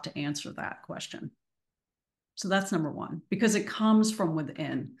stop to answer that question. So that's number one, because it comes from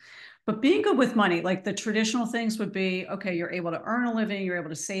within. But being good with money, like the traditional things would be, okay, you're able to earn a living, you're able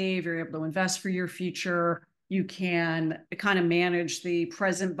to save, you're able to invest for your future. You can kind of manage the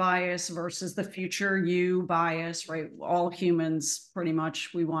present bias versus the future you bias, right? All humans, pretty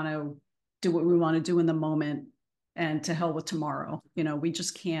much, we want to do what we want to do in the moment and to hell with tomorrow. We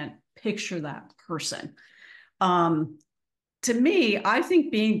just can't picture that person. Um, to me, I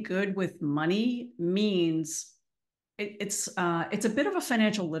think being good with money means it's a bit of a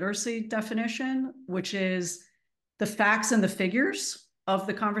financial literacy definition, which is the facts and the figures of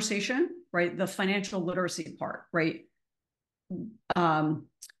the conversation, right? The financial literacy part, right? Um,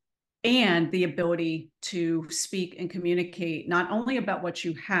 and the ability to speak and communicate not only about what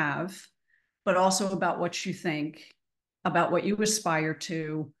you have, but also about what you think, about what you aspire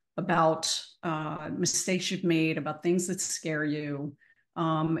to, about mistakes you've made, about things that scare you.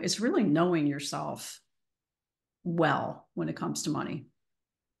 It's really knowing yourself well when it comes to money.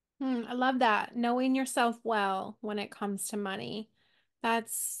 I love that. Knowing yourself well when it comes to money.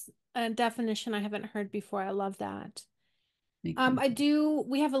 That's a definition I haven't heard before. I love that. Thank you.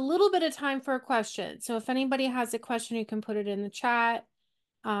 We have a little bit of time for a question. So if anybody has a question, you can put it in the chat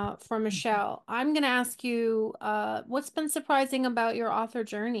for Michelle. I'm going to ask you what's been surprising about your author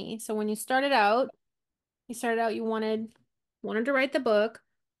journey? So when you wanted to write the book.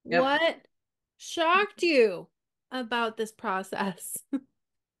 Yep. What shocked you about this process?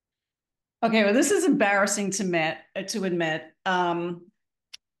 Okay, well, this is embarrassing to admit.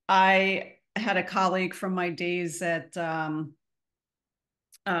 I had a colleague from my days at Merrill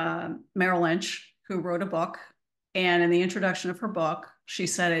Lynch who wrote a book. And in the introduction of her book, she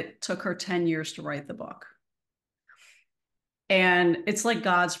said it took her 10 years to write the book. And it's like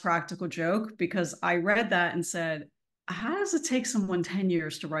God's practical joke, because I read that and said, how does it take someone 10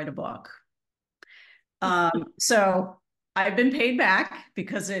 years to write a book? So I've been paid back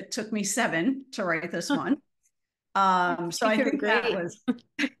because it took me 7 to write this one. So I You're think that great. was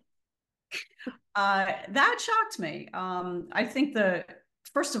that shocked me. I think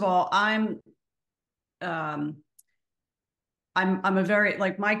first of all, um, I'm a very,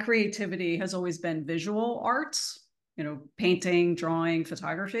 like, my creativity has always been visual arts, painting, drawing,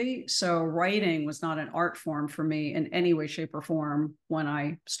 photography. So writing was not an art form for me in any way, shape, or form when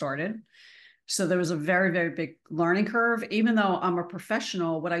I started. So there was a very, very big learning curve. Even though I'm a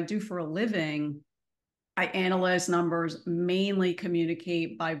professional, what I do for a living, I analyze numbers, mainly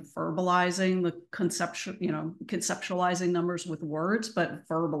communicate by verbalizing the conceptualizing numbers with words, but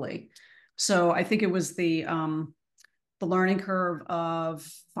verbally. So I think it was the learning curve of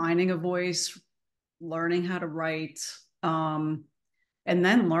finding a voice, learning how to write, and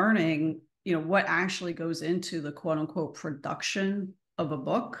then learning, what actually goes into the quote unquote production of a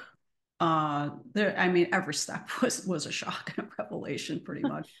book. I mean, every step was a shock and a revelation, pretty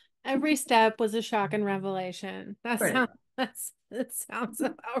much. Every step was a shock and revelation. Right. That sounds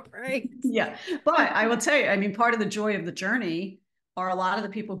about right. Yeah. But I will tell you, I mean, part of the joy of the journey are a lot of the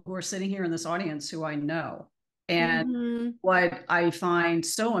people who are sitting here in this audience who I know. And Hmm. what I find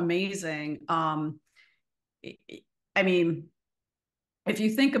so amazing, I mean, if you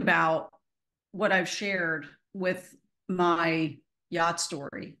think about what I've shared with my yacht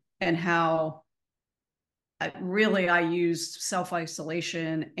story and how I used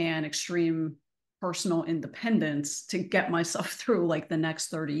self-isolation and extreme personal independence to get myself through like the next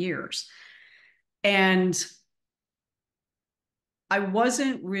 30 years. And I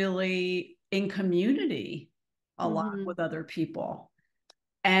wasn't really in community a lot Hmm. with other people.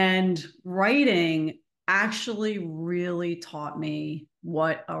 And writing actually really taught me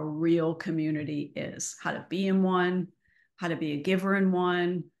what a real community is, how to be in one, how to be a giver in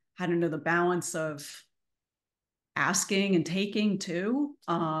one, how to know the balance of asking and taking too.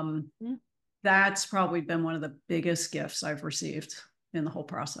 That's probably been one of the biggest gifts I've received in the whole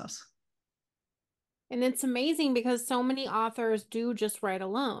process. And it's amazing because so many authors do just write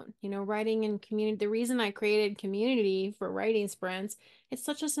alone. Writing in community. The reason I created community for writing sprints, it's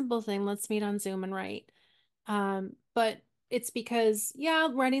such a simple thing. Let's meet on Zoom and write. But it's because, yeah,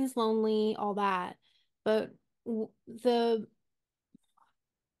 writing's lonely, all that. But the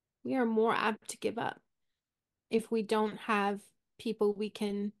we are more apt to give up if we don't have people we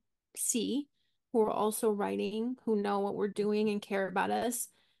can see who are also writing, who know what we're doing and care about us.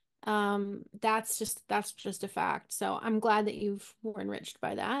 That's just a fact. So I'm glad that were enriched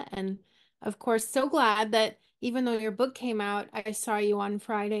by that. And of course, so glad that even though your book came out, I saw you on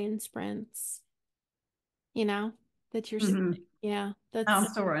Friday in sprints, you know, that you're, Mhm. yeah, No, I'm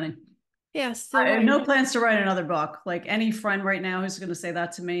that's, still writing. yeah, still I have right. no plans to write another book. Like any friend right now who's going to say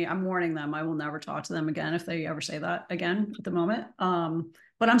that to me, I'm warning them. I will never talk to them again if they ever say that again at the moment.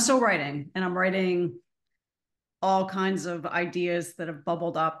 But I'm still writing, and I'm writing all kinds of ideas that have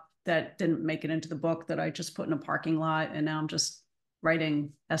bubbled up that didn't make it into the book that I just put in a parking lot. And now I'm just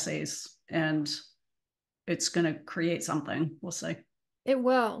writing essays, and it's going to create something. We'll see. It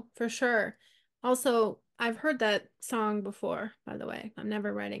will, for sure. Also, I've heard that song before, by the way. I'm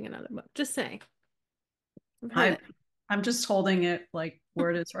never writing another book. Just saying. I've heard I, it. I'm just holding it like where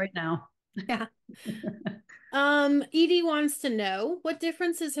it is right now. Yeah. Edie wants to know, what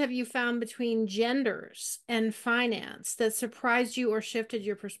differences have you found between genders and finance that surprised you or shifted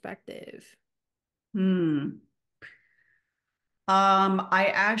your perspective? Hmm.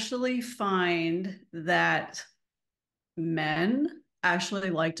 I actually find that men actually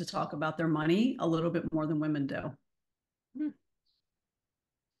like to talk about their money a little bit more than women do. Hmm,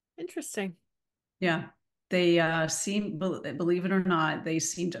 interesting. Yeah. They seem, believe it or not, they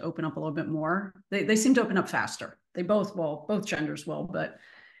seem to open up a little bit more. They seem to open up faster. They both will, both genders will, but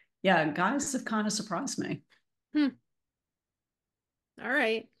yeah, guys have kind of surprised me. Hmm. All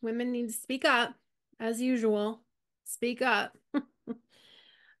right. Women need to speak up, as usual. Speak up.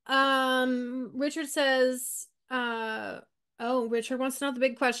 Richard says, oh, Richard wants to know the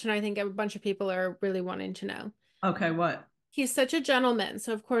big question I think a bunch of people are really wanting to know. Okay, what? He's such a gentleman.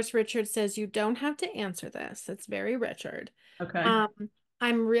 So of course Richard says you don't have to answer this. It's very Richard. Okay. Um,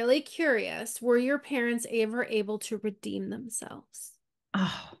 I'm really curious, were your parents ever able to redeem themselves?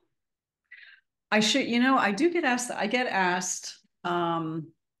 Oh, I should, you know, I do get asked, I get asked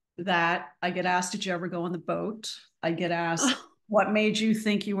that. I get asked, did you ever go on the boat? I get asked, Oh, what made you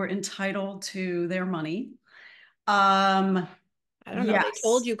think you were entitled to their money? Um, I don't know. They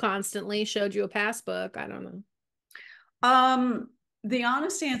told yes. you constantly, showed you a passbook. I don't know. Um, the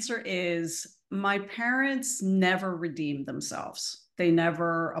honest answer is my parents never redeemed themselves. They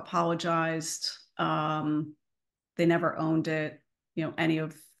never apologized. They never owned it, you know, any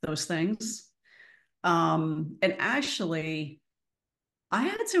of those things. And actually, I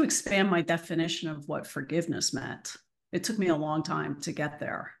had to expand my definition of what forgiveness meant. It took me a long time to get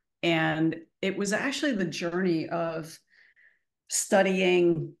there. And it was actually the journey of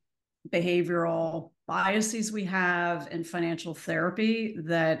studying behavioral biases we have in financial therapy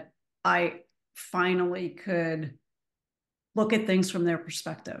that I finally could look at things from their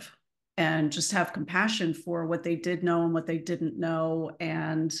perspective and just have compassion for what they did know and what they didn't know.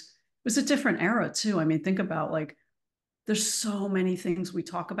 And it was a different era too. I mean, think about like there's so many things we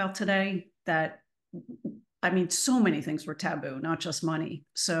talk about today that I mean, so many things were taboo, not just money.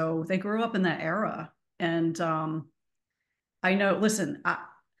 So they grew up in that era. And I know, listen,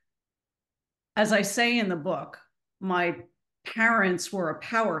 as I say in the book, my parents were a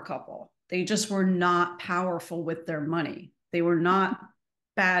power couple. They just were not powerful with their money. They were not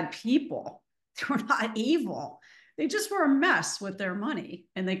bad people. They were not evil. They just were a mess with their money.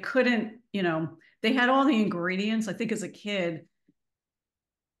 And they couldn't, you know, they had all the ingredients. I think as a kid,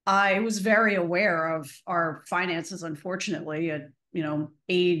 I was very aware of our finances, unfortunately, at, you know,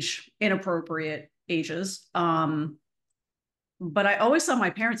 age inappropriate ages. But I always saw my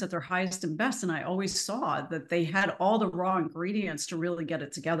parents at their highest and best, and I always saw that they had all the raw ingredients to really get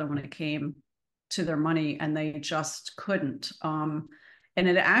it together when it came to their money, and they just couldn't. And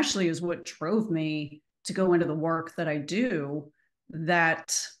it actually is what drove me to go into the work that I do.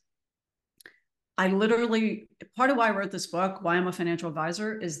 That I literally, part of why I wrote this book, why I'm a financial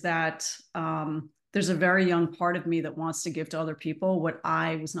advisor, is that there's a very young part of me that wants to give to other people what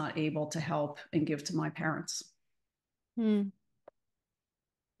I was not able to help and give to my parents. Hmm.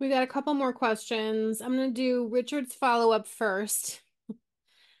 We got a couple more questions. I'm going to do Richard's follow-up first.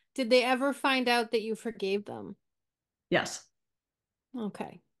 Did they ever find out that you forgave them? Yes.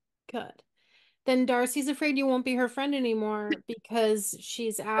 Okay, good. Then Darcy's afraid you won't be her friend anymore because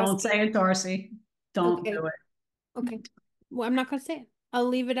she's Don't asking. say it, Darcy. Don't Okay, do it. okay. Well, I'm not going to say it. I'll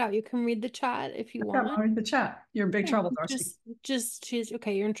leave it out. You can read the chat if you I've got want. one in the chat. You're in big Yeah, trouble, Darcy. just she's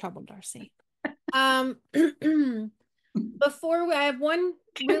okay. You're in trouble, Darcy. Um, I have one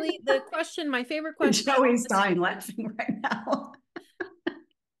really the question, my favorite question I Joey's always dying laughing right now.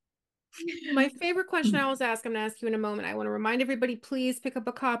 my favorite question I always ask, I'm gonna ask you in a moment. I want to remind everybody, please pick up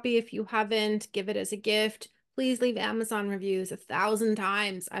a copy if you haven't, give it as a gift. Please leave Amazon reviews 1,000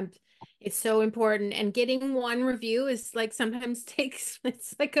 times. It's so important. And getting one review is like sometimes takes,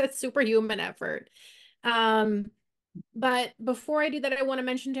 it's like a superhuman effort. But before I do that, I want to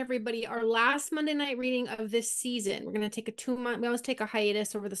mention to everybody our last Monday night reading of this season. We're going to take a 2 month, we always take a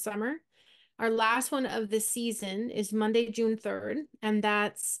hiatus over the summer. Our last one of this season is Monday, June 3rd, and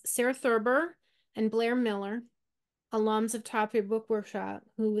that's Sarah Thurber and Blair Miller, alums of Top Tier Book Workshop,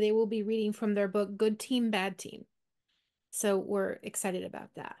 who they will be reading from their book, Good Team, Bad Team. So we're excited about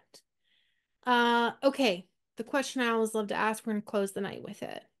that. Okay, the question I always love to ask, we're going to close the night with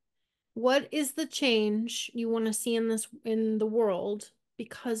it. What is the change you want to see in the world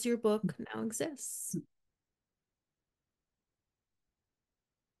because your book now exists?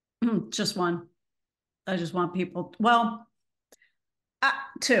 Just one. I just want people, well,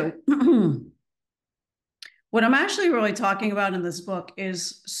 two. What I'm actually really talking about in this book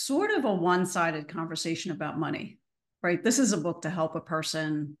is sort of a one-sided conversation about money, right? This is a book to help a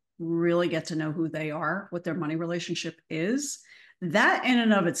person really get to know who they are, what their money relationship is. That in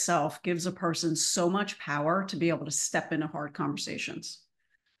and of itself gives a person so much power to be able to step into hard conversations.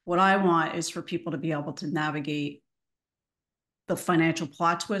 What I want is for people to be able to navigate the financial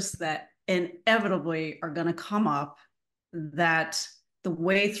plot twists that inevitably are going to come up, that the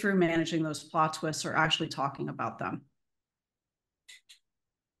way through managing those plot twists are actually talking about them.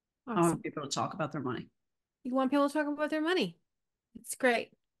 Awesome. I want people to talk about their money. You want people to talk about their money. It's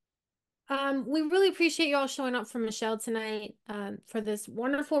great. We really appreciate you all showing up for Michelle tonight, for this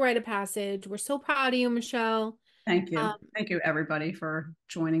wonderful rite of passage. We're so proud of you, Michelle. Thank you. Thank you, everybody, for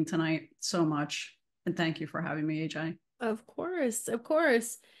joining tonight so much. And thank you for having me, AJ. Of course, of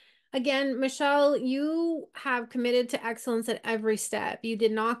course. Again, Michelle, you have committed to excellence at every step. You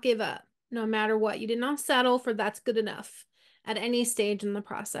did not give up, no matter what. You did not settle for that's good enough at any stage in the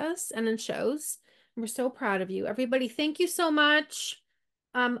process, and it shows. We're so proud of you. Everybody, thank you so much.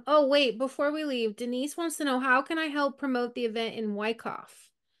 Oh, wait, before we leave, Denise wants to know, how can I help promote the event in Wyckoff?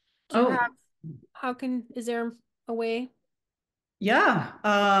 Do you is there a way? Yeah.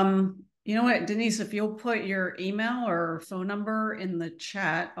 You know what, Denise, if you'll put your email or phone number in the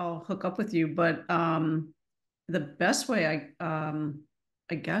chat, I'll hook up with you. But the best way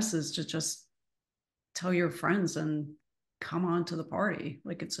I guess is to just tell your friends and come on to the party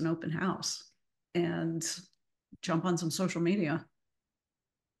like it's an open house and jump on some social media.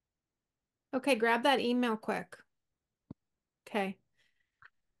 Okay, grab that email quick. Okay.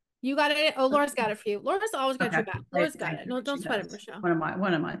 You got it. Oh, Laura's got it for you. Laura's always got your back. Laura's got it. No, don't sweat it, Michelle. What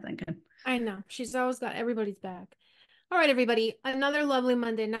am I thinking? I know. She's always got everybody's back. All right, everybody. Another lovely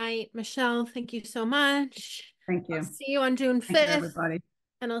Monday night. Michelle, thank you so much. Thank you. I'll see you on June 5th. Thank you, everybody.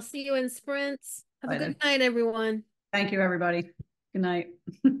 And I'll see you in sprints. Have a good night, everyone. Thank you, everybody. Good night.